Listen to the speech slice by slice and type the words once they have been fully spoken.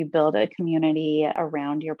You build a community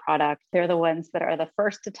around your product. They're the ones that are the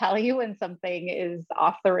first to tell you when something is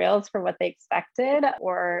off the rails for what they expected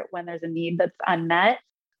or when there's a need that's unmet.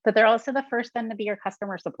 But they're also the first then to be your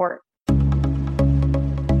customer support.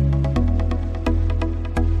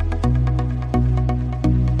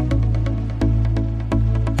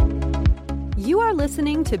 You are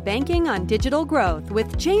listening to Banking on Digital Growth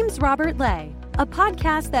with James Robert Lay, a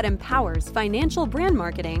podcast that empowers financial brand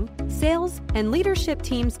marketing, sales, and leadership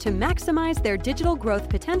teams to maximize their digital growth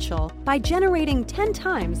potential by generating 10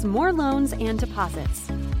 times more loans and deposits.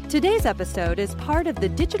 Today's episode is part of the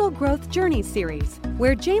Digital Growth Journey series,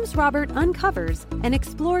 where James Robert uncovers and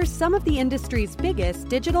explores some of the industry's biggest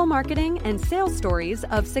digital marketing and sales stories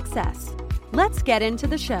of success. Let's get into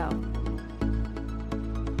the show.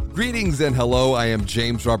 Greetings and hello, I am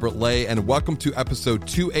James Robert Lay, and welcome to episode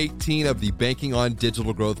 218 of the Banking on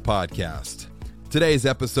Digital Growth podcast. Today's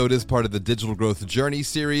episode is part of the Digital Growth Journey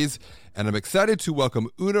series, and I'm excited to welcome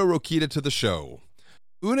Una Rokita to the show.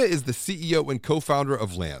 Una is the CEO and co-founder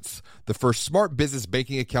of Lance, the first smart business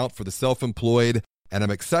banking account for the self-employed, and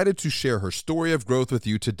I'm excited to share her story of growth with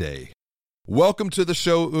you today. Welcome to the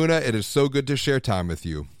show, Una. It is so good to share time with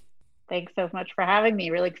you. Thanks so much for having me.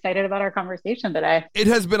 Really excited about our conversation today. It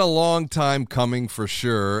has been a long time coming for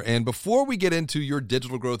sure. And before we get into your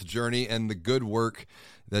digital growth journey and the good work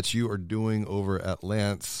that you are doing over at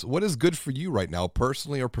Lance, what is good for you right now,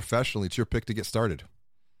 personally or professionally? It's your pick to get started.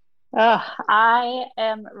 I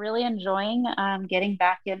am really enjoying getting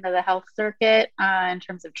back into the health circuit in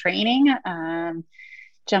terms of training.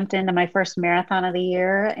 Jumped into my first marathon of the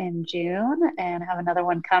year in June and have another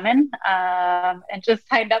one coming. And just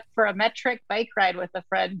signed up for a metric bike ride with a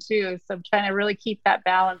friend too. So I'm trying to really keep that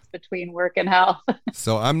balance between work and health.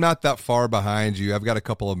 So I'm not that far behind you. I've got a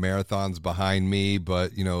couple of marathons behind me,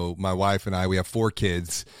 but you know, my wife and I, we have 4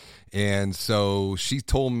 kids. And so she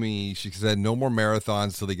told me, she said, no more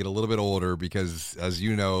marathons till they get a little bit older, because as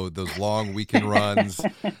you know, those long weekend runs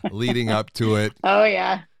leading up to it. Oh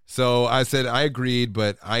yeah. So I said, I agreed,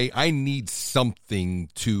 but I need something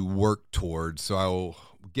to work towards. So I'll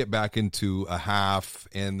get back into a half,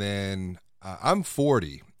 and then I'm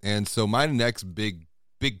 40. And so my next big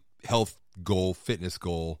health goal, fitness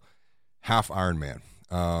goal, half Ironman.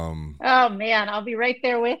 Oh man, I'll be right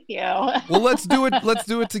there with you. Well, let's do it. Let's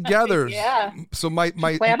do it together. Yeah. So my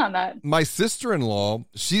plan on that. My sister-in-law,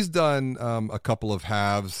 she's done a couple of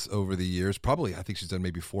halves over the years. Probably, I think she's done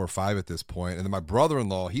maybe 4 or 5 at this point. And then my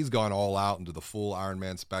brother-in-law, he's gone all out into the full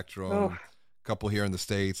Ironman spectrum. Oh. A couple here in the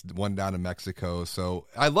States, one down in Mexico. So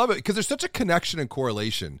I love it because there's such a connection and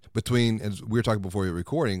correlation between, as we were talking before we were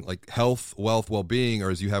recording, like health, wealth, well-being, or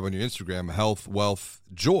as you have on your Instagram, health, wealth,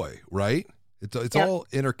 joy, right? It's Yep. all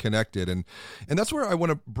interconnected. And that's where I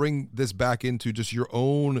want to bring this back into just your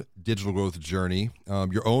own digital growth journey,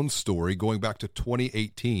 your own story, going back to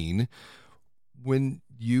 2018 when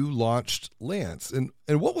you launched Lance. And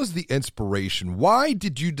what was the inspiration? Why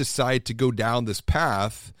did you decide to go down this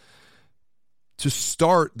path to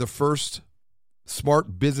start the first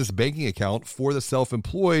smart business banking account for the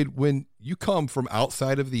self-employed when you come from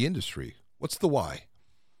outside of the industry? What's the why?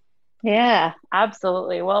 Yeah,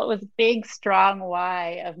 absolutely. Well, it was a big, strong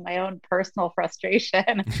why of my own personal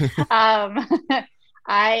frustration.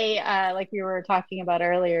 I, like we were talking about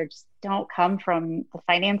earlier, just don't come from the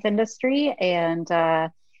finance industry. And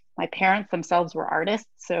my parents themselves were artists,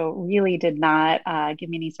 so really did not give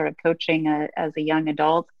me any sort of coaching as a young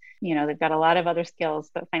adult. You know, they've got a lot of other skills,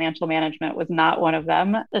 but financial management was not one of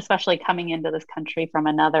them, especially coming into this country from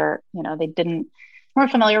another, you know, weren't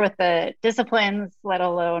familiar with the disciplines, let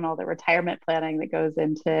alone all the retirement planning that goes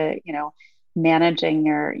into, you know, managing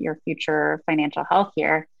your future financial health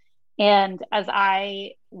here. And as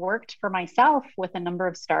I worked for myself with a number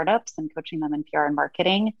of startups and coaching them in PR and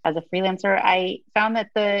marketing as a freelancer, I found that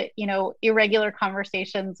the, you know, irregular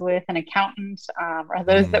conversations with an accountant or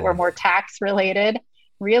those that were more tax related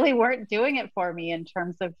really weren't doing it for me in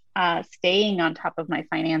terms of staying on top of my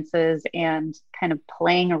finances and kind of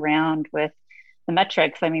playing around with the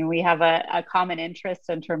metrics. I mean, we have a common interest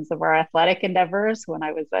in terms of our athletic endeavors. When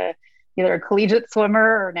I was either a collegiate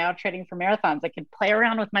swimmer or now training for marathons, I could play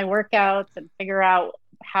around with my workouts and figure out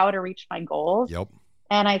how to reach my goals. Yep.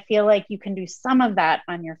 And I feel like you can do some of that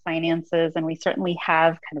on your finances. And we certainly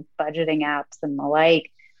have kind of budgeting apps and the like,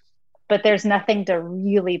 but there's nothing to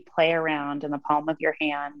really play around in the palm of your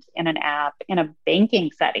hand in an app, in a banking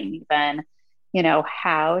setting, even, you know,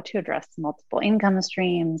 how to address multiple income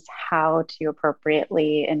streams, how to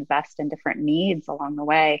appropriately invest in different needs along the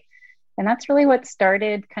way. And that's really what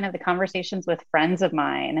started kind of the conversations with friends of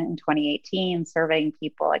mine in 2018, surveying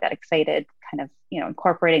people. I got excited kind of,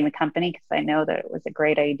 incorporating the company because I know that it was a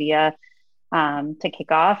great idea to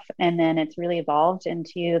kick off. And then it's really evolved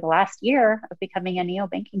into the last year of becoming a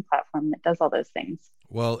neobanking platform that does all those things.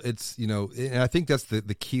 Well, it's, and I think that's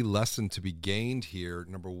the key lesson to be gained here.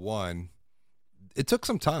 Number one, it took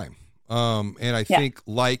some time. And I think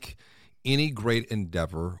like any great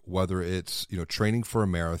endeavor, whether it's, training for a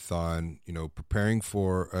marathon, preparing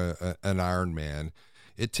for an Ironman,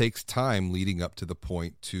 it takes time leading up to the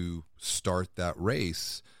point to start that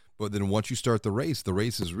race. But then once you start the race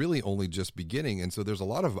is really only just beginning. And so there's a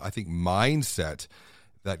lot of, I think, mindset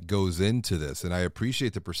that goes into this. And I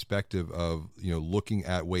appreciate the perspective of, looking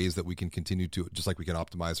at ways that we can continue to, just like we can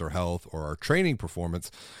optimize our health or our training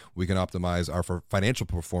performance, we can optimize our financial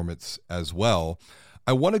performance as well.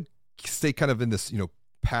 I want to stay kind of in this,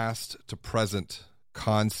 past to present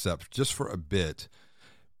concept just for a bit,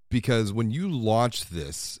 because when you launch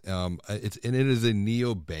this, it is a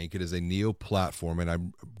neobank, it is a neo platform, and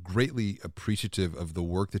I'm greatly appreciative of the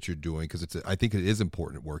work that you're doing because I think it is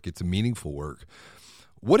important work. It's a meaningful work.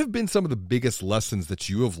 What have been some of the biggest lessons that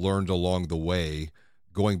you have learned along the way,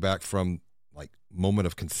 going back from like moment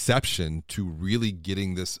of conception to really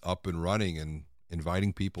getting this up and running and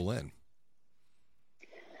inviting people in?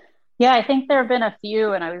 Yeah, I think there have been a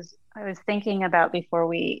few, and I was thinking about before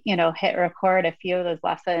we, hit record a few of those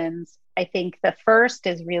lessons. I think the first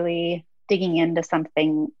is really digging into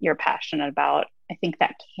something you're passionate about. I think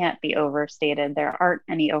that can't be overstated. There aren't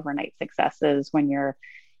any overnight successes when you're,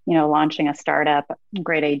 launching a startup.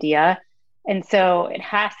 Great idea. And so it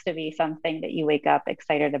has to be something that you wake up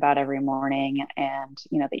excited about every morning and,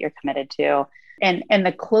 that you're committed to. And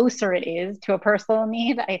the closer it is to a personal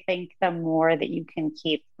need, I think the more that you can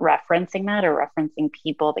keep referencing that or referencing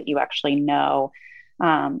people that you actually know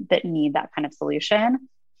that need that kind of solution.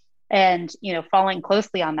 And, following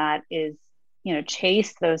closely on that is,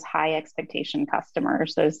 chase those high expectation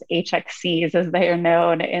customers, those HXCs as they are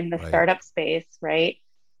known in the startup space, right?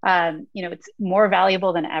 It's more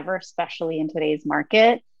valuable than ever, especially in today's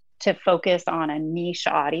market, to focus on a niche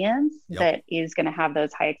audience that is going to have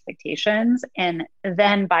those high expectations. And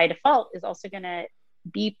then by default is also going to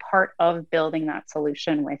be part of building that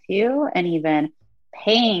solution with you and even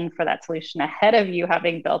paying for that solution ahead of you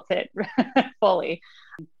having built it fully.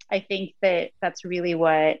 I think that that's really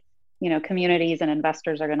what, communities and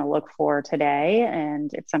investors are going to look for today. And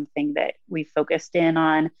it's something that we focused in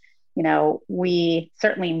on. We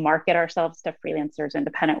certainly market ourselves to freelancers,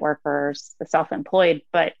 independent workers, the self-employed,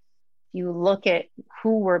 but you look at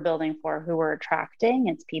who we're building for, who we're attracting,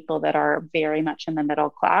 it's people that are very much in the middle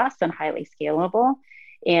class and highly scalable.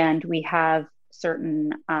 And we have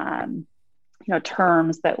certain,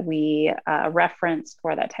 terms that we reference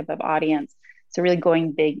for that type of audience. So really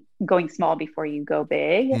going small before you go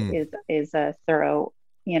big is a thorough,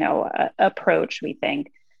 approach, we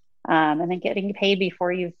think. And then getting paid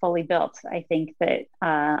before you've fully built. I think that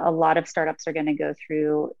a lot of startups are going to go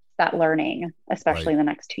through that learning, especially in the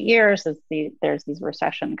next 2 years, as there's these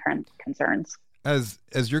recession concerns. As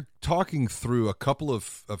you're talking through, a couple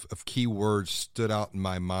of key words stood out in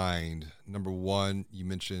my mind. Number one, you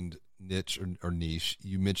mentioned niche or niche.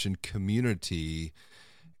 You mentioned community.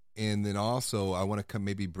 And then also, I want to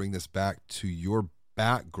maybe bring this back to your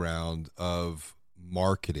background of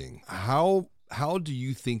marketing. How do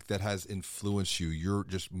you think that has influenced you? Your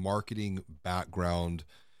just marketing background,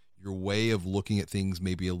 your way of looking at things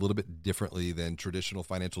maybe a little bit differently than traditional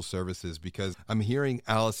financial services, because I'm hearing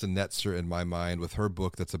Allison Netzer in my mind with her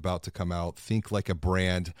book that's about to come out, Think Like a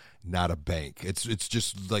Brand, Not a Bank. It's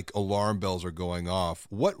just like alarm bells are going off.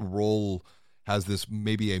 What role has this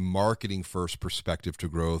maybe a marketing first perspective to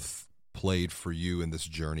growth played for you in this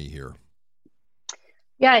journey here?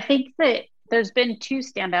 Yeah, I think that there's been two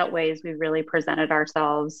standout ways we've really presented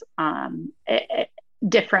ourselves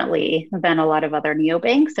differently than a lot of other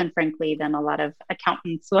neobanks, and frankly, than a lot of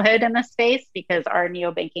accountants would in this space, because our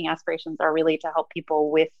neobanking aspirations are really to help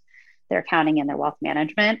people with their accounting and their wealth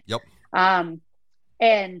management. Yep. And,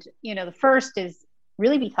 the first is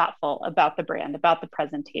really be thoughtful about the brand, about the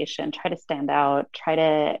presentation, try to stand out, try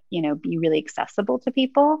to, be really accessible to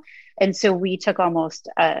people. And so we took almost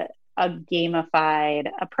a gamified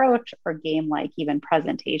approach, or game-like even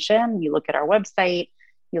presentation. You look at our website,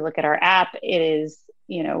 you look at our app, it is,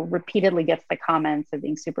 repeatedly gets the comments of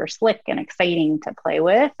being super slick and exciting to play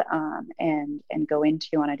with and go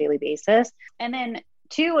into on a daily basis. And then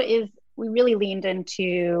two is we really leaned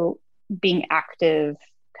into being active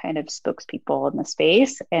kind of spokespeople in the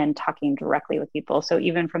space and talking directly with people. So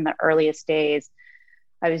even from the earliest days,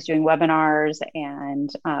 I was doing webinars and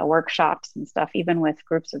workshops and stuff, even with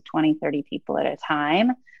groups of 20, 30 people at a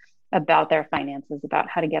time about their finances, about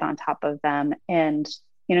how to get on top of them. And,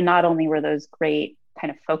 not only were those great kind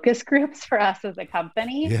of focus groups for us as a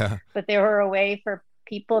company, Yeah. but they were a way for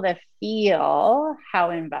people to feel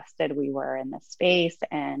how invested we were in the space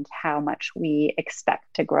and how much we expect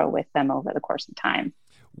to grow with them over the course of time.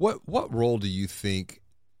 What role do you think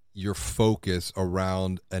your focus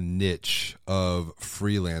around a niche of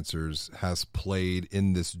freelancers has played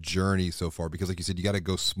in this journey so far? Because like you said, you got to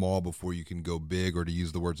go small before you can go big, or to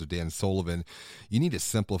use the words of Dan Sullivan, you need to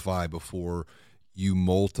simplify before you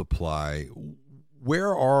multiply.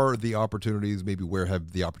 Where are the opportunities? Maybe where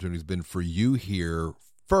have the opportunities been for you here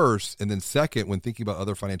first? And then second, when thinking about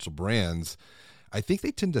other financial brands, I think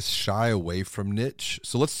they tend to shy away from niche.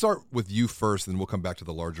 So let's start with you first, and then we'll come back to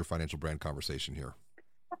the larger financial brand conversation here.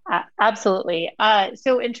 Absolutely.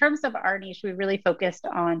 So in terms of our niche, we really focused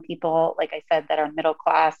on people, like I said, that are middle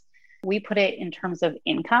class. We put it in terms of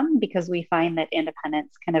income because we find that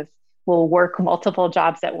independents kind of will work multiple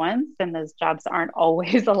jobs at once, and those jobs aren't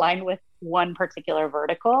always aligned with one particular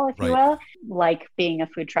vertical, if you will, like being a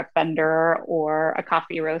food truck vendor or a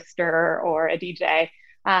coffee roaster or a DJ.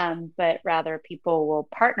 But rather people will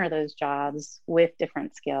partner those jobs with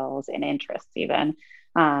different skills and interests even.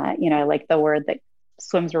 I like the word that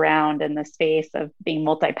swims around in the space of being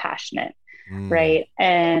multi-passionate. Right.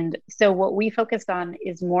 And so what we focused on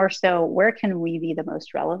is more so where can we be the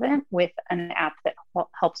most relevant with an app that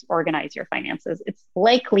helps organize your finances? It's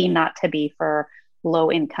likely not to be for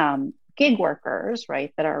low income gig workers,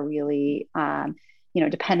 right, that are really,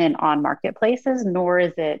 dependent on marketplaces, nor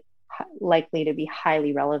is it likely to be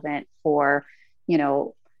highly relevant for,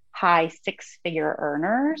 high six-figure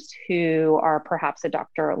earners who are perhaps a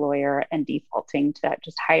doctor or lawyer and defaulting to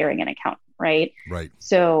just hiring an accountant, right? Right.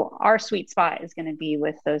 So our sweet spot is going to be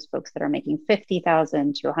with those folks that are making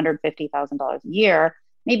 $50,000 to $150,000 a year,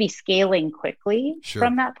 maybe scaling quickly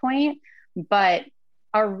from that point, but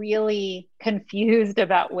are really confused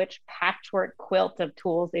about which patchwork quilt of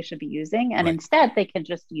tools they should be using. And instead, they can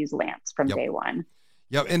just use Lance from day one.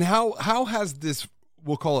 Yeah. And how has this,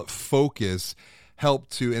 we'll call it focus, help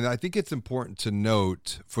to, and I think it's important to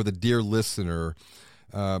note for the dear listener,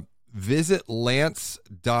 visit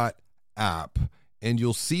lance.app and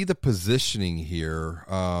you'll see the positioning here,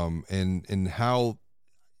 and how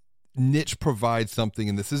niche provides something.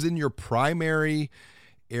 And this is in your primary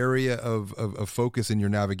area of focus in your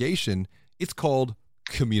navigation. It's called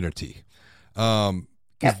community.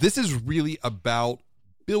 Because this is really about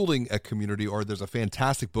building a community, or there's a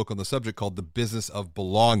fantastic book on the subject called The Business of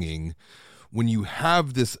Belonging. When you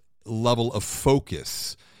have this level of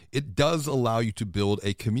focus, it does allow you to build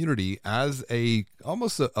a community as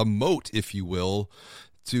almost a moat, if you will,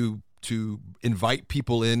 to invite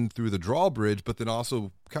people in through the drawbridge, but then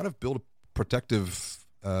also kind of build a protective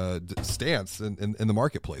stance in the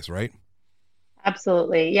marketplace, right?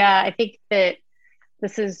 Absolutely. Yeah, I think that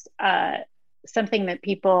this is something that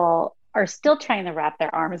people are still trying to wrap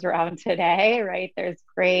their arms around today, right? There's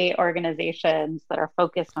great organizations that are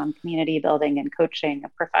focused on community building and coaching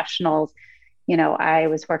of professionals. I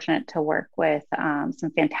was fortunate to work with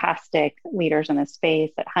some fantastic leaders in this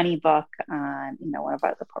space at HoneyBook, one of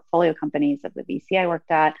the portfolio companies of the VC I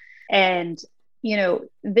worked at. And,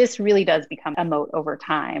 this really does become a moat over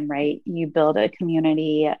time, right? You build a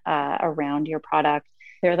community around your product.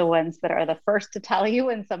 They're the ones that are the first to tell you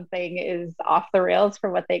when something is off the rails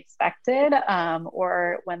for what they expected,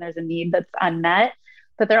 or when there's a need that's unmet.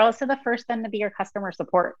 But they're also the first then to be your customer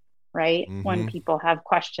support, right? Mm-hmm. When people have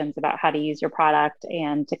questions about how to use your product,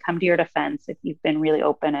 and to come to your defense if you've been really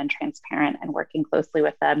open and transparent and working closely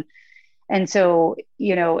with them. And so,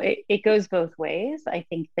 it goes both ways. I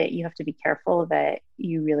think that you have to be careful that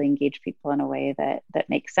you really engage people in a way that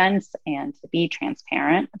makes sense, and to be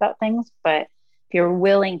transparent about things. But if you're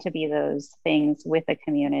willing to be those things with a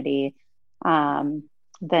community, then,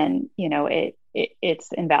 it's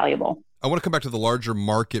invaluable. I want to come back to the larger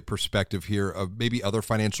market perspective here of maybe other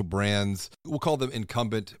financial brands. We'll call them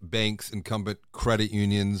incumbent banks, incumbent credit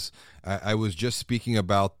unions. I was just speaking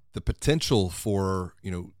about the potential for,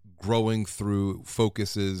 growing through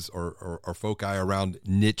focuses or foci around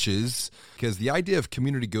niches, because the idea of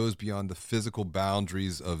community goes beyond the physical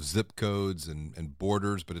boundaries of zip codes and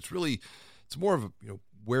borders, but it's more of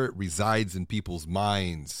where it resides in people's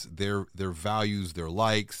minds, their values, their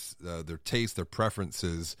likes, their tastes, their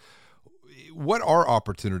preferences. What are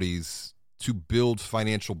opportunities to build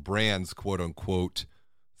financial brands, quote unquote,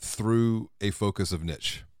 through a focus of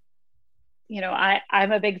niche?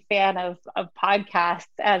 I'm a big fan of podcasts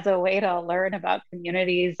as a way to learn about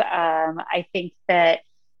communities. I think that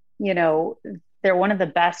you know, they're one of the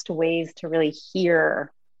best ways to really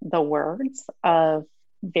hear the words of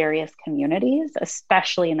various communities,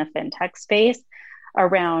 especially in the fintech space,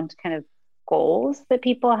 around kind of goals that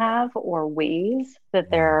people have or ways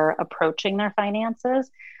that they're approaching their finances.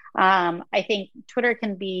 I think Twitter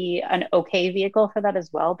can be an okay vehicle for that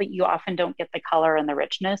as well, but you often don't get the color and the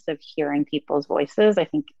richness of hearing people's voices. I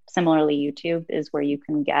think similarly, YouTube is where you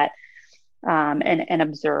can get and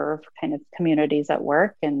observe kind of communities at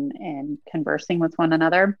work and conversing with one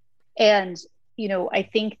another. And, you know, I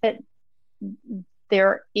think that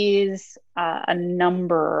there are a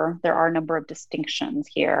number of distinctions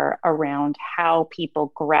here around how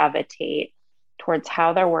people gravitate towards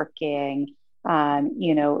how they're working,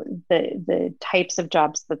 you know, the types of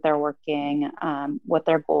jobs that they're working, what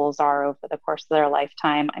their goals are over the course of their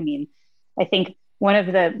lifetime. I mean, I think one of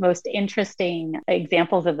the most interesting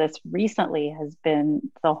examples of this recently has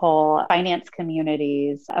been the whole finance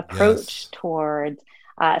community's approach towards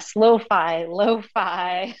slow-fi,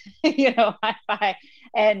 lo-fi, you know, hi-fi,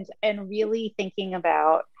 and really thinking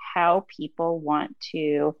about how people want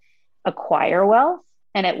to acquire wealth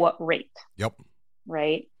and at what rate. Yep.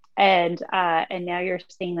 Right. And now you're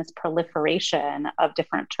seeing this proliferation of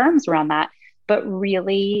different terms around that, but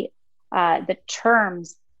really the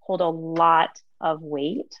terms hold a lot of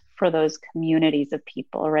weight for those communities of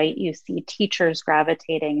people, right? You see teachers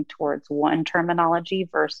gravitating towards one terminology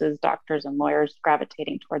versus doctors and lawyers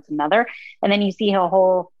gravitating towards another. And then you see a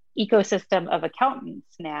whole ecosystem of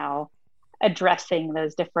accountants now addressing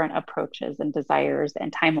those different approaches and desires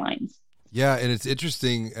and timelines. Yeah, and it's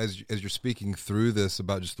interesting as you're speaking through this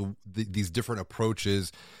about just these different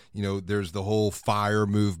approaches. You know, there's the whole FIRE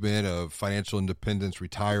movement of financial independence,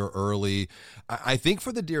 retire early. I think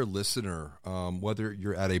for the dear listener, whether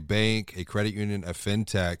you're at a bank, a credit union, a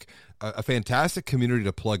fintech, a fantastic community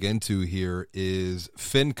to plug into here is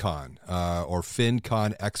FinCon or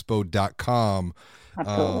finconexpo.com.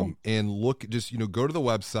 And look, just, you know, go to the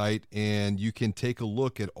website and you can take a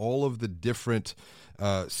look at all of the different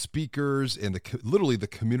speakers and literally the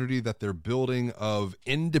community that they're building of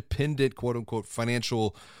independent, quote unquote,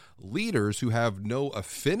 financial leaders who have no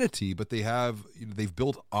affinity, but they've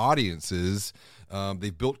built audiences,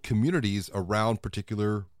 they've built communities around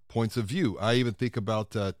particular points of view. I even think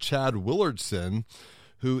about Chad Willardson,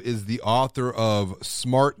 who is the author of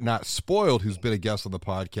Smart Not Spoiled, who's been a guest on the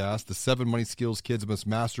podcast, the 7 money skills kids must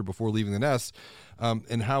master before leaving the nest,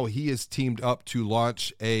 and how he has teamed up to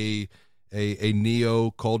launch a neo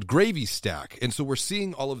called Gravy Stack. And so we're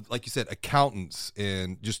seeing all of, like you said, accountants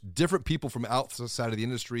and just different people from outside of the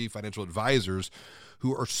industry, financial advisors,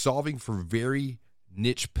 who are solving for very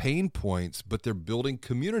niche pain points, but they're building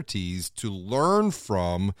communities to learn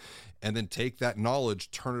from and then take that knowledge,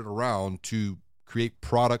 turn it around to create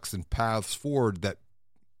products and paths forward that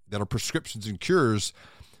are prescriptions and cures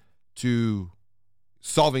to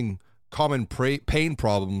solving common pain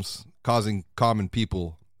problems, causing common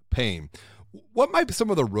people pain. What might some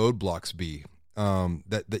of the roadblocks be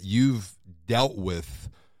that you've dealt with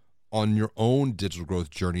on your own digital growth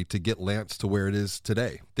journey to get Lance to where it is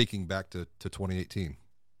today, thinking back to 2018?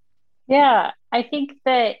 Yeah, I think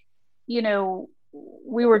that, you know,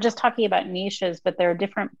 we were just talking about niches, but there are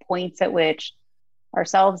different points at which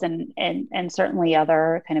ourselves and certainly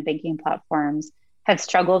other kind of banking platforms have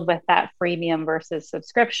struggled with that freemium versus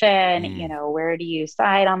subscription. You know, where do you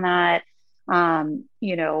side on that?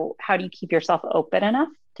 You know, how do you keep yourself open enough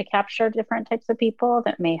to capture different types of people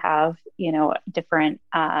that may have, you know, different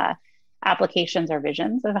applications or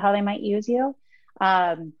visions of how they might use you?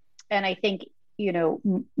 And I think, you know,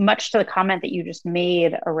 much to the comment that you just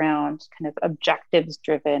made around kind of objectives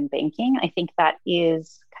driven banking, I think that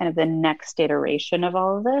is kind of the next iteration of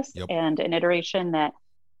all of this. Yep. And an iteration that,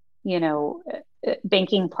 you know,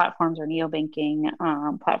 banking platforms or neobanking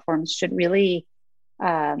platforms should really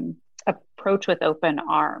approach with open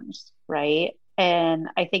arms, right? And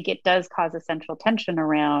I think it does cause a central tension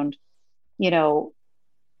around, you know,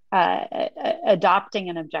 adopting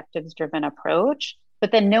an objectives-driven approach,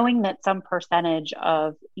 but then knowing that some percentage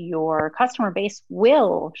of your customer base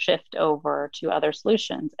will shift over to other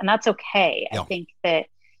solutions, and that's okay. Yeah. I think that,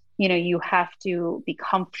 you know, you have to be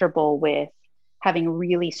comfortable with having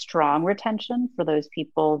really strong retention for those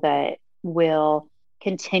people that will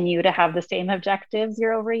continue to have the same objectives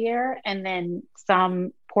year over year. And then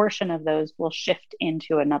some portion of those will shift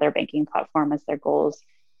into another banking platform as their goals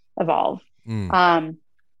evolve.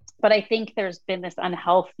 But I think there's been this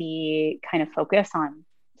unhealthy kind of focus on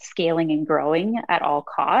scaling and growing at all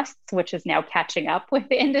costs, which is now catching up with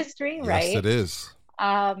the industry, right? Yes, it is.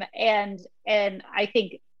 And I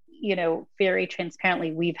think, very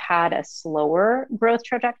transparently, we've had a slower growth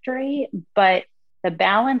trajectory, but the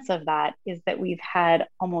balance of that is that we've had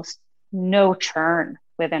almost no churn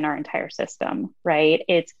within our entire system, right?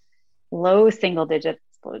 It's low single digits,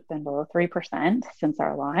 it's been below 3% since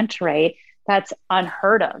our launch, right? That's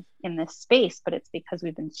unheard of in this space, but it's because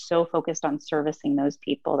we've been so focused on servicing those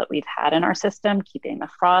people that we've had in our system, keeping the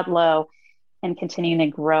fraud low, and continuing to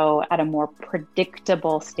grow at a more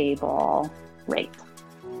predictable, stable rate.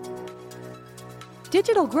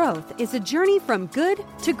 Digital growth is a journey from good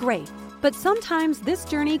to great, but sometimes this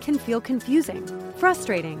journey can feel confusing,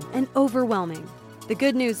 frustrating, and overwhelming. The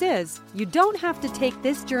good news is you don't have to take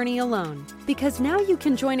this journey alone, because now you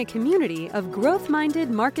can join a community of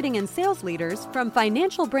growth-minded marketing and sales leaders from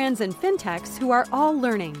financial brands and fintechs who are all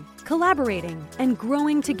learning, collaborating, and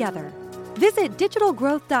growing together. Visit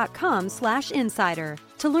digitalgrowth.com/insider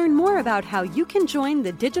to learn more about how you can join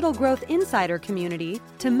the Digital Growth Insider community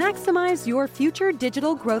to maximize your future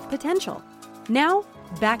digital growth potential. Now,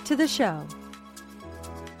 back to the show.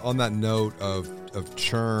 On that note of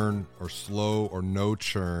churn or slow or no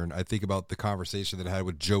churn, I think about the conversation that I had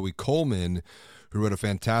with Joey Coleman, who wrote a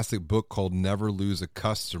fantastic book called Never Lose a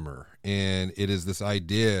Customer. And it is this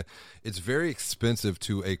idea, it's very expensive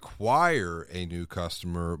to acquire a new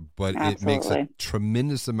customer, but It makes a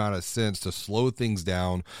tremendous amount of sense to slow things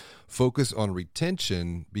down, focus on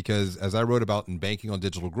retention, because as I wrote about in Banking on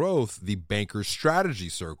Digital Growth, the Banker Strategy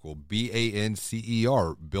Circle,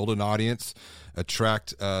 BANCER, build an audience,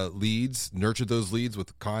 attract leads, nurture those leads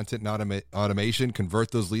with content and automation, convert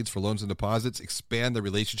those leads for loans and deposits, expand the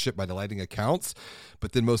relationship by delighting accounts,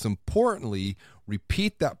 but then most importantly,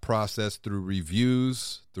 repeat that process through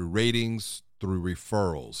reviews, through ratings, through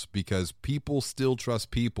referrals, because people still trust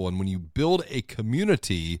people. And when you build a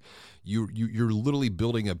community, you're literally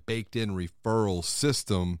building a baked-in referral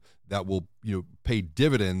system that will pay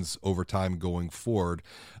dividends over time going forward.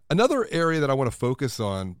 Another area that I want to focus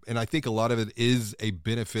on, and I think a lot of it is a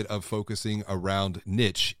benefit of focusing around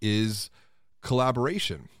niche, is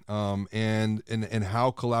collaboration, and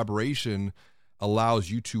how collaboration allows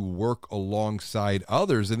you to work alongside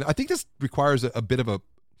others. And I think this requires a bit of a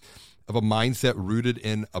mindset rooted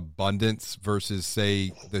in abundance versus,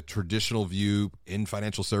 say, the traditional view in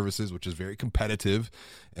financial services, which is very competitive,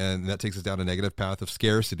 and that takes us down a negative path of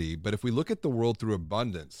scarcity. But if we look at the world through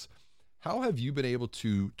abundance, how have you been able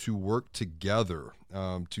to work together,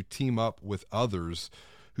 to team up with others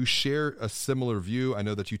who share a similar view? I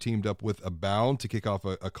know that you teamed up with Abound to kick off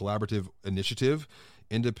a collaborative initiative,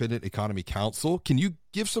 Independent Economy Council. Can you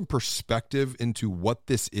give some perspective into what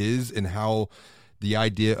this is and how the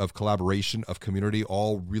idea of collaboration, of community,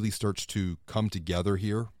 all really starts to come together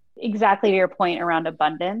here? Exactly to your point around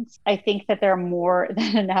abundance. I think that there are more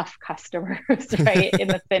than enough customers, right, in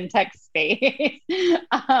the fintech space.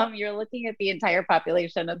 You're looking at the entire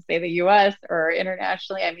population of, say, the US or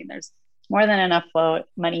internationally. I mean, there's more than enough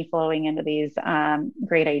money flowing into these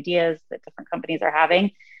great ideas that different companies are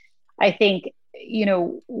having. I think,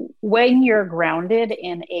 when you're grounded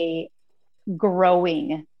in a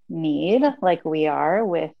growing need like we are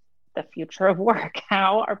with the future of work,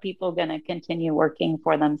 how are people going to continue working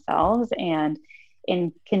for themselves and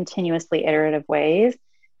in continuously iterative ways?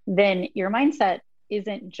 Then your mindset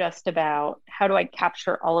isn't just about how do I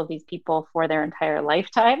capture all of these people for their entire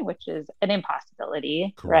lifetime, which is an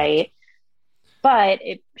impossibility. Correct. Right? But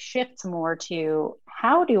it shifts more to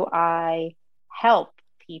how do I help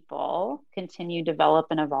people continue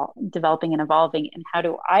developing and evolving, and how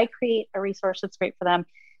do I create a resource that's great for them?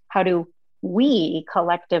 How do we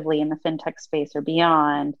collectively in the fintech space or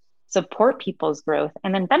beyond support people's growth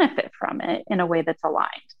and then benefit from it in a way that's aligned?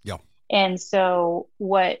 Yeah. And so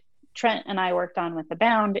what Trent and I worked on with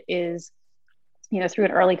Abound is, through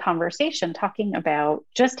an early conversation, talking about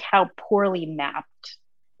just how poorly mapped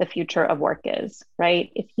the future of work is,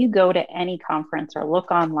 right? If you go to any conference or look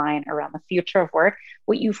online around the future of work,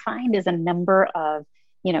 what you find is a number of,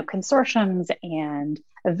 consortiums and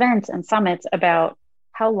events and summits about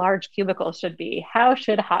how large cubicles should be, how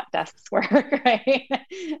should hot desks work, right?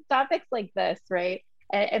 Topics like this, right?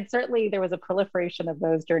 And certainly there was a proliferation of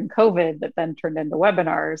those during COVID that then turned into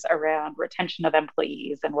webinars around retention of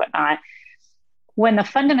employees and whatnot. When the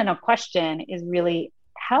fundamental question is really,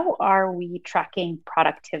 how are we tracking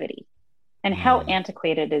productivity? And how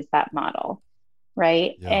antiquated is that model,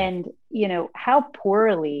 right? Yeah. And, how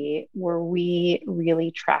poorly were we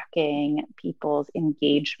really tracking people's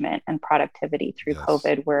engagement and productivity through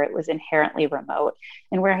COVID, where it was inherently remote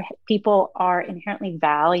and where people are inherently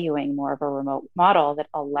valuing more of a remote model that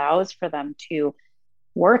allows for them to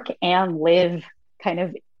work and live kind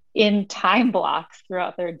of in time blocks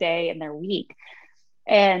throughout their day and their week.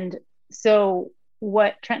 And so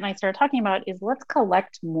what Trent and I started talking about is let's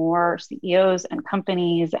collect more CEOs and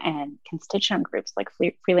companies and constituent groups like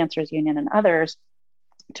Freelancers Union and others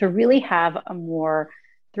to really have a more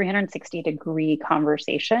 360-degree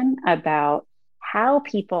conversation about how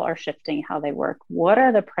people are shifting how they work. What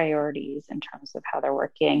are the priorities in terms of how they're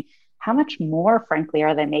working? How much more, frankly,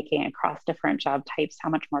 are they making across different job types? How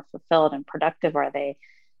much more fulfilled and productive are they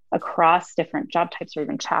across different job types or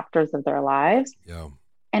even chapters of their lives? Yeah.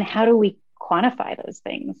 And how do we quantify those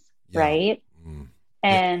things, right? Mm.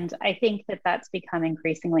 And I think that that's become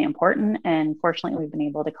increasingly important. And fortunately, we've been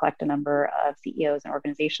able to collect a number of CEOs and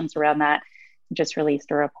organizations around that. Just released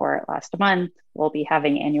a report last month. We'll be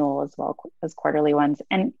having annual as well as quarterly ones,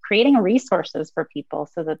 and creating resources for people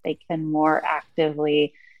so that they can more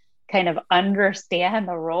actively kind of understand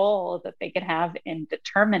the role that they can have in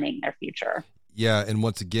determining their future. Yeah. And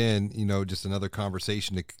once again, just another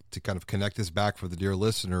conversation to kind of connect this back for the dear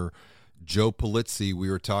listener. Joe Pulizzi,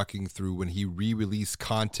 we were talking through when he re-released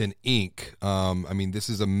Content Inc. I mean, this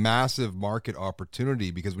is a massive market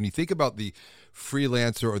opportunity because when you think about the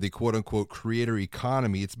freelancer or the quote-unquote creator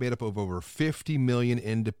economy, it's made up of over 50 million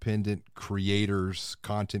independent creators,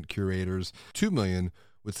 content curators. 2 million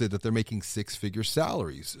would say that they're making six-figure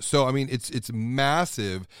salaries. So, I mean, it's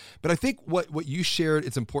massive. But I think what you shared,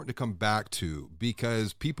 it's important to come back to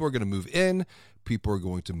because people are going to move in, people are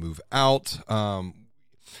going to move out.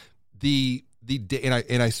 The day,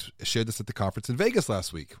 and I shared this at the conference in Vegas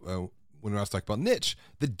last week when I was talking about niche.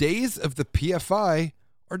 The days of the PFI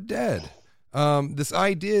are dead. This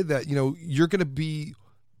idea that you're going to be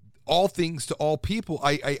all things to all people,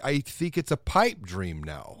 I think it's a pipe dream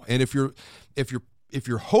now. And if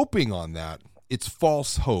you're hoping on that, it's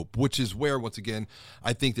false hope, which is where once again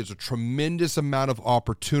I think there's a tremendous amount of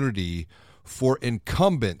opportunity for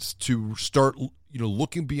incumbents to start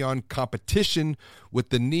looking beyond competition with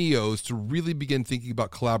the neos to really begin thinking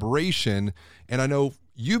about collaboration. And I know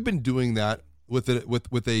you've been doing that with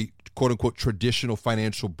a quote unquote traditional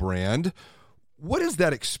financial brand. What has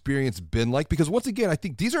that experience been like? Because once again, I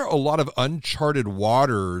think these are a lot of uncharted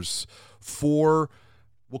waters for,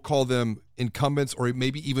 we'll call them incumbents or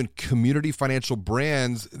maybe even community financial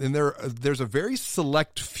brands. And there's a very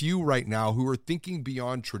select few right now who are thinking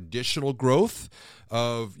beyond traditional growth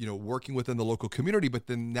of, working within the local community. But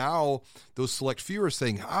then now those select few are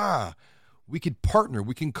saying, we could partner,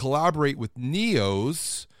 we can collaborate with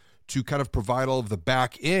neos to kind of provide all of the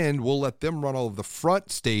back end. We'll let them run all of the front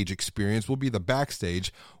stage experience. We'll be the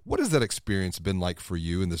backstage. What has that experience been like for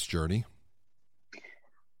you in this journey?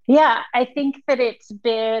 Yeah, I think that it's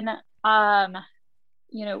been,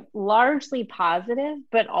 largely positive,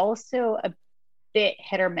 but also a bit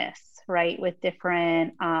hit or miss, right? With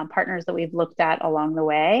different partners that we've looked at along the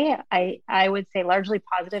way. I would say largely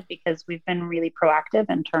positive because we've been really proactive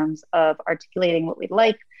in terms of articulating what we'd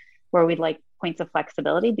like, where we'd like points of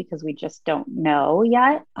flexibility, because we just don't know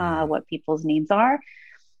yet what people's needs are.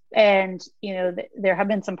 And, there have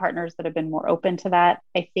been some partners that have been more open to that.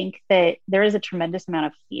 I think that there is a tremendous amount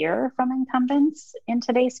of fear from incumbents in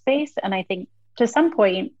today's space. And I think to some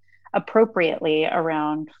point, appropriately,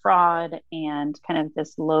 around fraud and kind of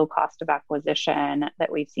this low cost of acquisition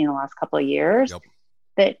that we've seen the last couple of years, Yep.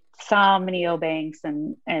 that some neobanks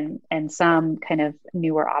and some kind of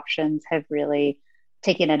newer options have really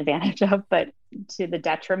taken advantage of, but to the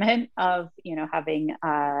detriment of, having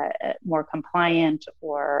more compliant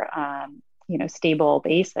or, stable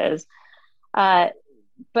bases.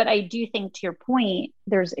 But I do think, to your point,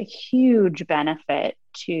 there's a huge benefit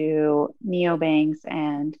to neobanks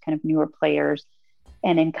and kind of newer players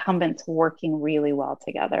and incumbents working really well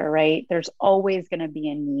together, right? There's always going to be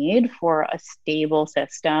a need for a stable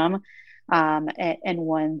system and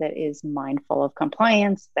one that is mindful of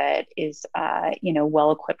compliance, that is,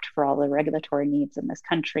 well equipped for all the regulatory needs in this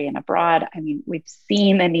country and abroad. I mean, we've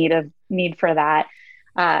seen the need for that,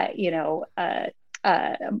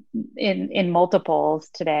 in multiples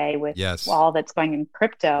today with Yes. all that's going in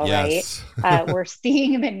crypto, Yes. right? We're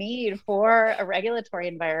seeing the need for a regulatory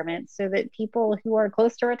environment so that people who are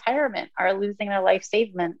close to retirement are losing their life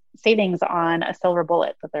savings on a silver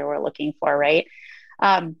bullet that they were looking for, right?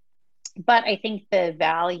 But I think the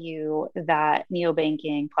value that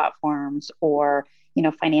neobanking platforms or,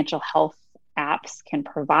 financial health apps can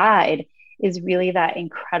provide is really that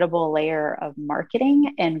incredible layer of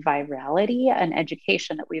marketing and virality and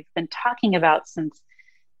education that we've been talking about since,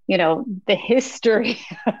 the history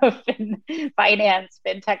of finance,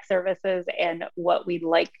 fintech services, and what we'd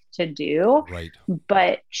like to do. Right.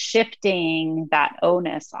 But shifting that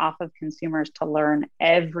onus off of consumers to learn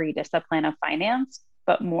every discipline of finance,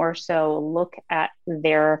 but more so look at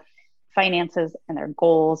their finances and their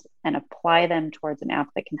goals and apply them towards an app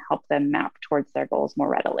that can help them map towards their goals more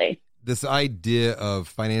readily. This idea of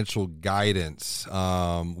financial guidance,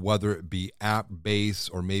 whether it be app-based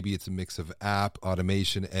or maybe it's a mix of app,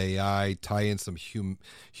 automation, AI, tie in some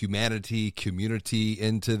humanity, community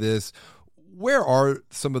into this. Where are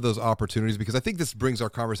some of those opportunities? Because I think this brings our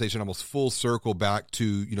conversation almost full circle back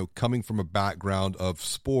to, coming from a background of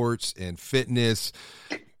sports and fitness,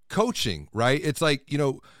 coaching, right? It's like,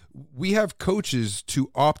 we have coaches to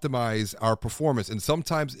optimize our performance, and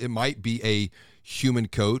sometimes it might be a human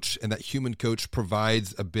coach, and that human coach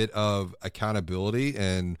provides a bit of accountability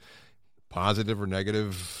and positive or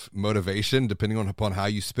negative motivation depending upon how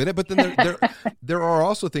you spin it. But then there are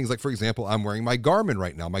also things like, for example, I'm wearing my Garmin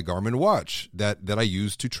right now, my Garmin watch that I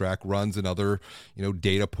use to track runs and other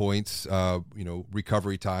data points,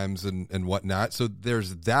 recovery times and whatnot. So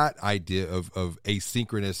there's that idea of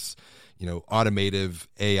asynchronous automative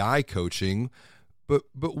AI coaching.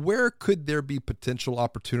 But where could there be potential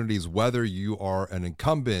opportunities, whether you are an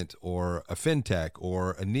incumbent or a fintech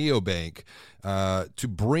or a neobank, to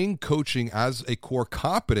bring coaching as a core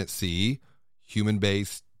competency,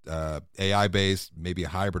 human-based, AI-based, maybe a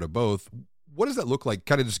hybrid of both? What does that look like?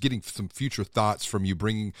 Kind of just getting some future thoughts from you,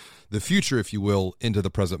 bringing the future, if you will, into the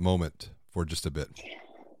present moment for just a bit.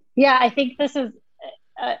 Yeah, I think this is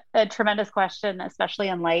a tremendous question, especially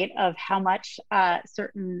in light of how much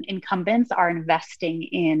certain incumbents are investing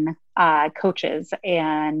in coaches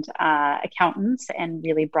and accountants and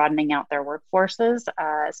really broadening out their workforces,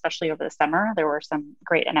 especially over the summer. There were some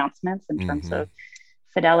great announcements in terms of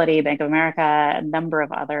Fidelity, Bank of America, a number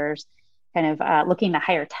of others, kind of looking to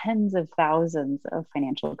hire tens of thousands of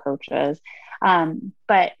financial coaches.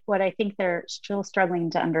 But what I think they're still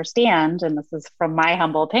struggling to understand, and this is from my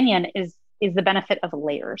humble opinion, is the benefit of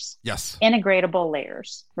layers. Yes. Integratable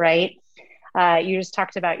layers, right? You just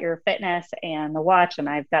talked about your fitness and the watch, and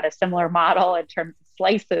I've got a similar model in terms of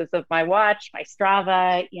slices of my watch, my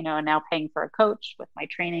Strava, and now paying for a coach with my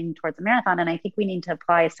training towards a marathon. And I think we need to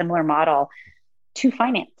apply a similar model to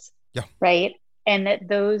finance, right? And that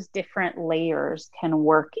those different layers can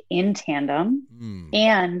work in tandem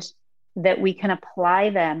and that we can apply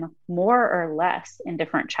them more or less in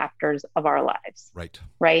different chapters of our lives.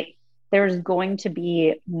 Right? There's going to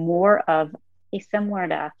be more of a similar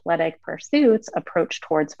to athletic pursuits approach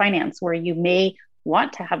towards finance, where you may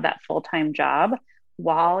want to have that full-time job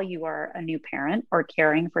while you are a new parent or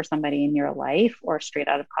caring for somebody in your life or straight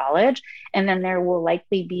out of college. And then there will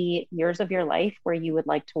likely be years of your life where you would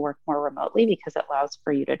like to work more remotely because it allows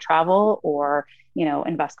for you to travel or,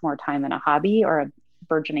 invest more time in a hobby or a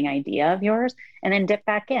burgeoning idea of yours, and then dip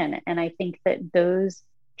back in. And I think that those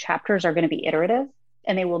chapters are going to be iterative,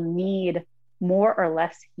 and they will need more or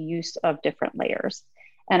less use of different layers.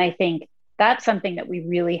 And I think that's something that we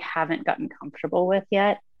really haven't gotten comfortable with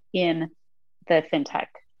yet in the fintech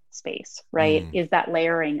space, right? Is that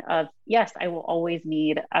layering of, yes, I will always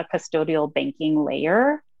need a custodial banking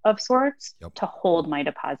layer of sorts to hold my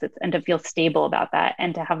deposits and to feel stable about that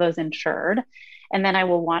and to have those insured. And then I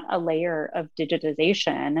will want a layer of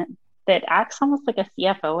digitization that acts almost like a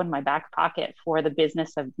CFO in my back pocket for the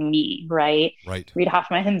business of me, right? Reid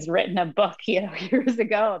Hoffman's written a book, years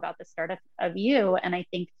ago about the startup of you. And I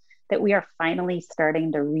think that we are finally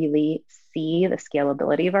starting to really see the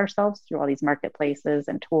scalability of ourselves through all these marketplaces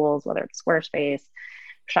and tools, whether it's Squarespace,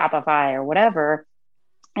 Shopify, or whatever.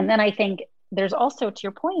 And then I think there's also, to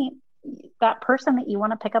your point, that person that you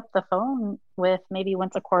want to pick up the phone with maybe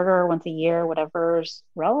once a quarter or once a year, whatever's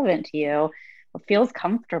relevant to you, feels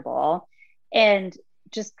comfortable, and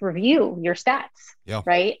just review your stats,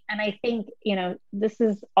 right? And I think, this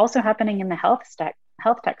is also happening in the health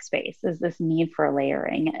tech space, is this need for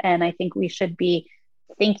layering. And I think we should be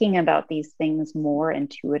thinking about these things more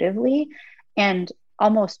intuitively and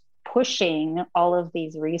almost pushing all of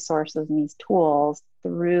these resources and these tools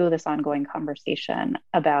through this ongoing conversation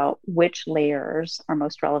about which layers are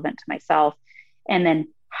most relevant to myself, and then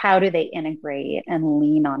how do they integrate and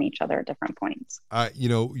lean on each other at different points?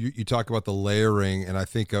 You talk about the layering, and I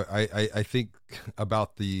think I think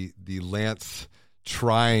about the Lance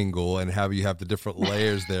triangle and how you have the different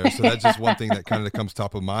layers there. So that's just one thing that kind of comes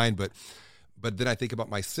top of mind. But then I think about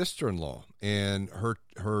my sister-in-law and her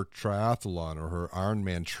triathlon or her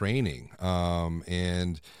Ironman training,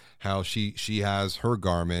 and how she has her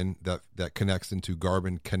Garmin that connects into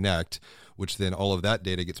Garmin Connect, which then all of that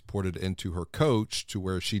data gets ported into her coach, to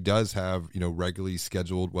where she does have, regularly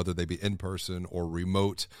scheduled, whether they be in person or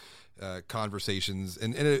remote conversations.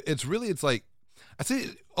 And it's like, I'd say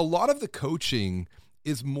a lot of the coaching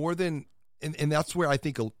is more than, and that's where I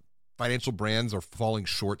think financial brands are falling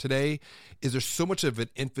short today is there's so much of an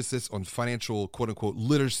emphasis on financial, quote unquote,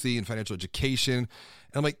 literacy and financial education. And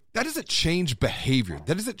I'm like, that doesn't change behavior.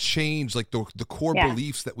 That doesn't change like the core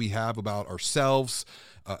beliefs that we have about ourselves,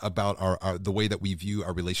 about our the way that we view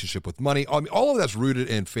our relationship with money. I mean, all of that's rooted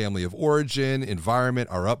in family of origin, environment,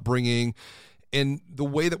 our upbringing. And the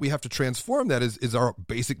way that we have to transform that is our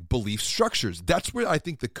basic belief structures. That's where I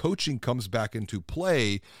think the coaching comes back into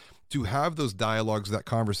play, to have those dialogues, that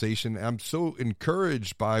conversation. And I'm so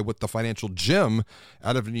encouraged by what the Financial Gym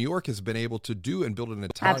out of New York has been able to do and build an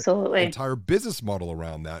entire business model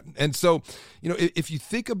around that. And so, if you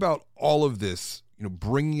think about all of this,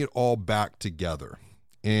 bringing it all back together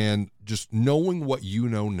and just knowing what you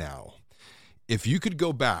know now, if you could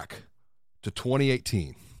go back to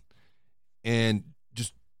 2018 and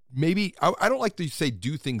just maybe, I don't like to say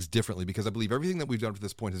do things differently, because I believe everything that we've done to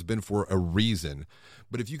this point has been for a reason.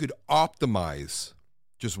 But if you could optimize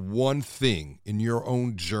just one thing in your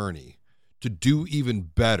own journey to do even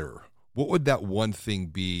better, what would that one thing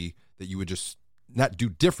be that you would just not do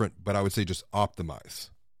different, but I would say just optimize?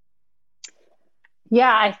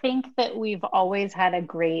 Yeah, I think that we've always had a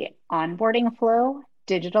great onboarding flow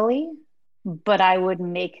digitally, but I would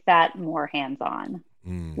make that more hands-on.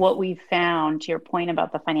 What we've found, to your point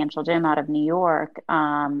about the Financial Gym out of New York,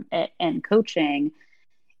 and coaching,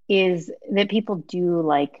 is that people do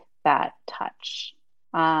like that touch.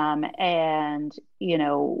 And,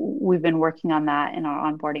 we've been working on that in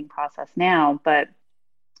our onboarding process now, but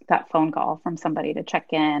that phone call from somebody to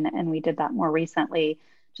check in, and we did that more recently,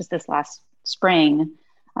 just this last spring,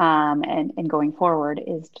 and going forward,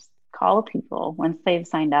 is just call people once they've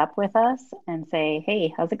signed up with us and say,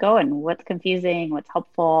 hey, how's it going? What's confusing? What's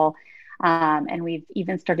helpful? And we've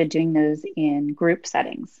even started doing those in group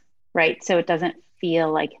settings, right? So it doesn't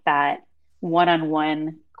feel like that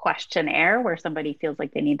one-on-one questionnaire where somebody feels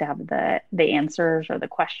like they need to have the answers or the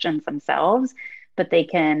questions themselves, but they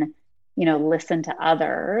can, listen to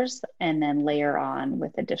others and then layer on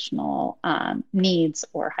with additional needs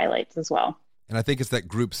or highlights as well. And I think it's that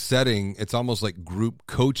group setting. It's almost like group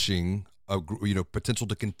coaching, potential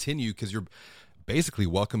to continue, because you're basically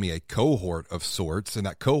welcoming a cohort of sorts, and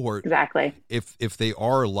that cohort, exactly, if they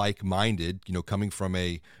are like-minded, coming from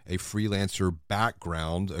a freelancer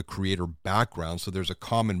background, a creator background, so there's a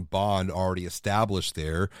common bond already established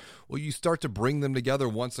there. Well, you start to bring them together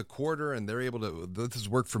once a quarter, and they're able to, this has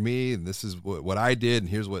worked for me, and this is what I did, and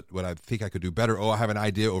here's what I think I could do better. Oh, I have an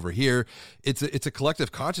idea over here. It's a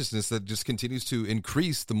collective consciousness that just continues to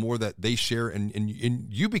increase the more that they share, and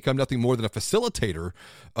you become nothing more than a facilitator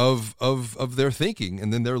of their thinking,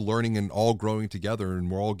 and then they're learning and all growing together, and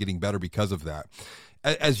we're all getting better because of that.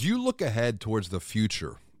 As you look ahead towards the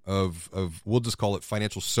future of we'll just call it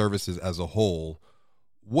financial services as a whole,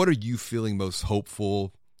 what are you feeling most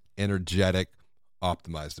hopeful, energetic,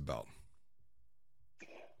 optimized about?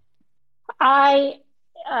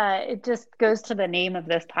 It just goes to the name of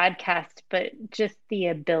this podcast, but just the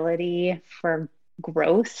ability for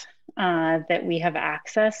growth that we have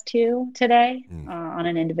access to today on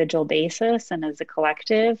an individual basis and as a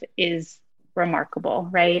collective is remarkable,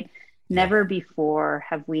 right? Yeah. Never before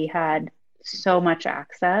have we had so much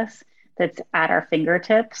access that's at our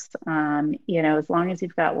fingertips. As long as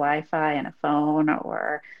you've got Wi-Fi and a phone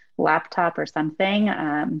or laptop or something,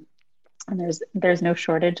 and there's no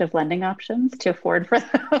shortage of lending options to afford for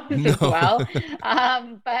those as well.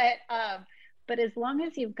 But as long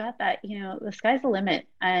as you've got that, the sky's the limit,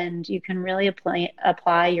 and you can really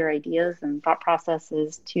apply your ideas and thought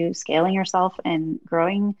processes to scaling yourself and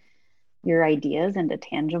growing your ideas into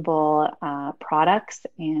tangible products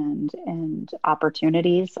and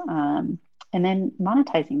opportunities, and then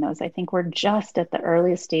monetizing those. I think we're just at the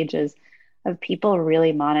earliest stages of people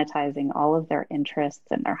really monetizing all of their interests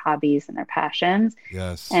and their hobbies and their passions.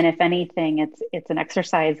 Yes. And if anything, it's an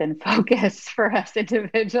exercise in focus for us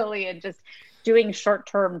individually and just doing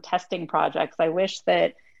short-term testing projects. I wish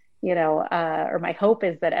that, or my hope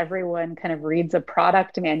is that everyone kind of reads a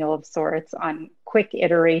product manual of sorts on quick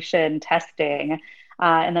iteration testing,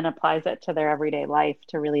 and then applies it to their everyday life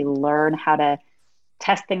to really learn how to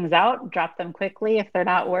test things out, drop them quickly if they're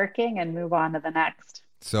not working, and move on to the next.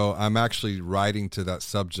 So I'm actually writing to that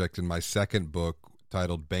subject in my second book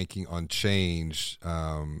titled Banking on Change,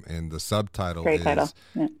 and the subtitle is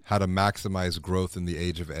How to Maximize Growth in the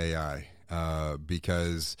Age of AI.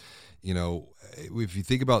 Because, if you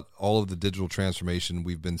think about all of the digital transformation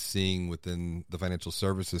we've been seeing within the financial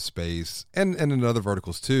services space and in other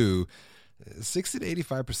verticals too, 60 to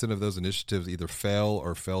 85% of those initiatives either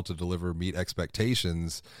fail to meet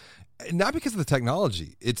expectations. Not because of the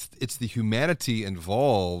technology, it's the humanity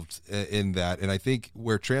involved in that. And I think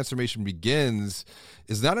where transformation begins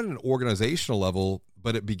is not at an organizational level,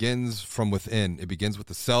 but it begins from within. It begins with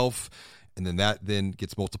the self, and then that then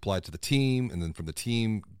gets multiplied to the team, and then from the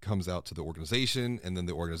team comes out to the organization, and then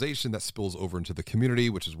the organization that spills over into the community,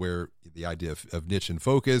 which is where the idea of niche and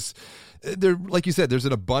focus. There, like you said, there's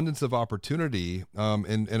an abundance of opportunity,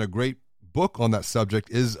 and a great book on that subject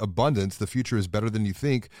is Abundance. The Future is Better Than You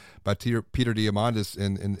Think by Peter Diamandis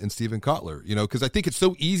and Stephen Kotler. Because I think it's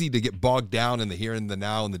so easy to get bogged down in the here and the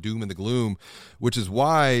now and the doom and the gloom, which is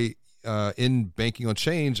why in Banking on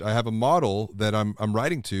Change, I have a model that I'm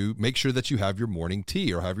writing to. Make sure that you have your morning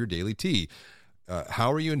tea or have your daily tea.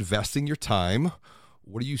 How are you investing your time?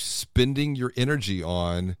 What are you spending your energy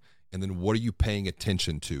on? And then what are you paying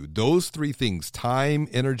attention to? Those three things, time,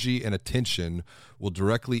 energy, and attention, will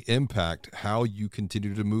directly impact how you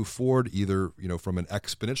continue to move forward, either, from an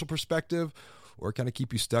exponential perspective, or kind of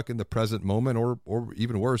keep you stuck in the present moment, or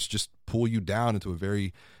even worse, just pull you down into a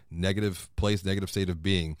very negative place, negative state of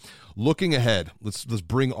being. Looking ahead, let's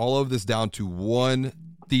bring all of this down to one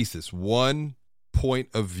thesis, one point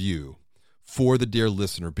of view for the dear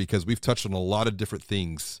listener, because we've touched on a lot of different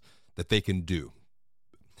things that they can do.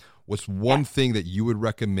 What's one thing that you would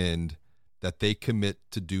recommend that they commit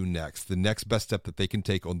to do next, the next best step that they can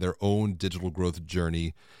take on their own digital growth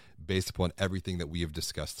journey based upon everything that we have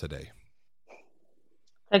discussed today?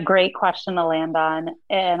 A great question to land on.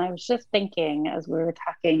 And I was just thinking as we were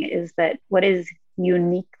talking is that what is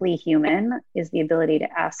uniquely human is the ability to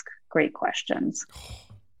ask great questions.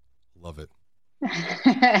 Oh, love it.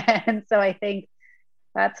 And so I think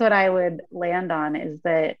that's what I would land on, is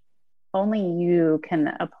that only you can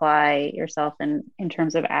apply yourself in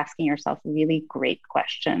terms of asking yourself really great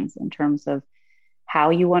questions in terms of how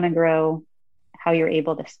you want to grow, how you're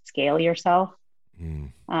able to scale yourself,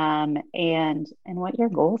 and what your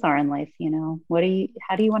goals are in life.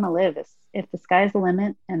 How do you want to live? If the sky's the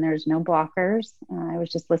limit and there's no blockers. I was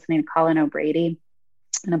just listening to Colin O'Brady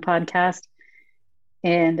in a podcast,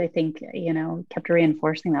 and I think, kept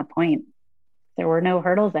reinforcing that point. If there were no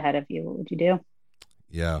hurdles ahead of you, what would you do?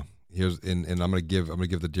 Yeah. And I'm going to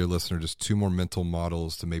give the dear listener just two more mental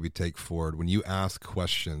models to maybe take forward. When you ask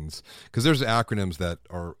questions, because there's acronyms that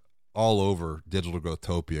are all over Digital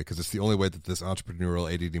Growtopia, because it's the only way that this entrepreneurial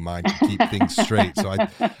ADD mind can keep things straight. So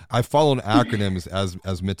I follow acronyms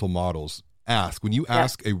as mental models. When you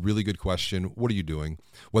ask a really good question, what are you doing?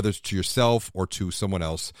 Whether it's to yourself or to someone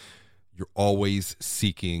else, you're always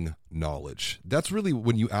seeking knowledge. That's really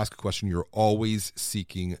when you ask a question, you're always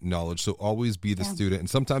seeking knowledge. So always be the student. And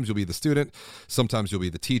sometimes you'll be the student, sometimes you'll be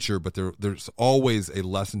the teacher, but there's always a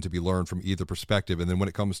lesson to be learned from either perspective. And then when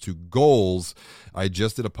it comes to goals, I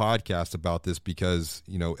just did a podcast about this because,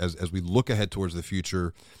 as we look ahead towards the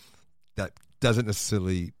future, that doesn't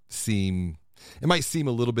necessarily it might seem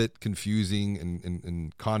a little bit confusing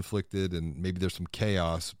and conflicted, and maybe there's some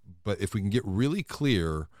chaos. But if we can get really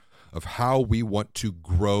clear of how we want to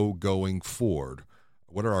grow going forward,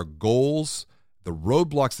 what are our goals, the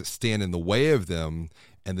roadblocks that stand in the way of them,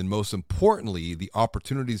 and then most importantly, the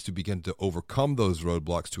opportunities to begin to overcome those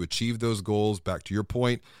roadblocks to achieve those goals. Back to your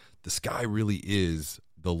point, the sky really is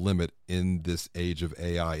the limit in this age of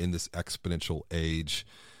AI, in this exponential age.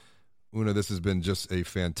 Una, this has been just a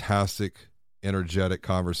fantastic, energetic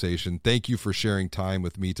conversation. Thank you for sharing time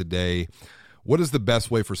with me today. What is the best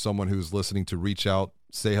way for someone who's listening to reach out,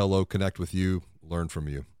 say hello, connect with you, learn from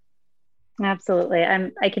you? Absolutely.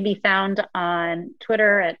 I can be found on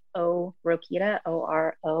Twitter at ORokyta,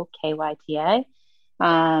 OROKYTA.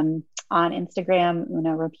 On Instagram,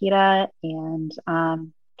 Una Rokyta, and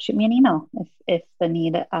shoot me an email if the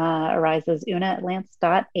need arises,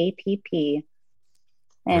 una@lance.app.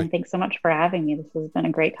 And Great. Thanks so much for having me. This has been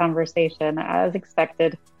a great conversation, as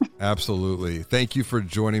expected. Absolutely. Thank you for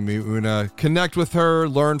joining me, Una. Connect with her,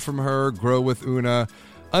 learn from her, grow with Una.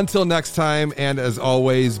 Until next time, and as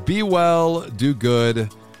always, be well, do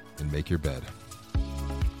good, and make your bed.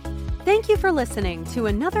 Thank you for listening to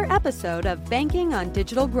another episode of Banking on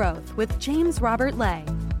Digital Growth with James Robert Lay.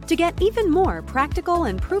 To get even more practical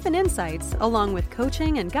and proven insights, along with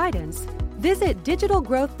coaching and guidance, visit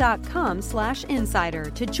digitalgrowth.com/insider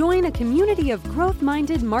to join a community of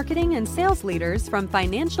growth-minded marketing and sales leaders from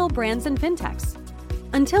financial brands and fintechs.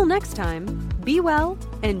 Until next time, be well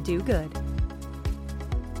and do good.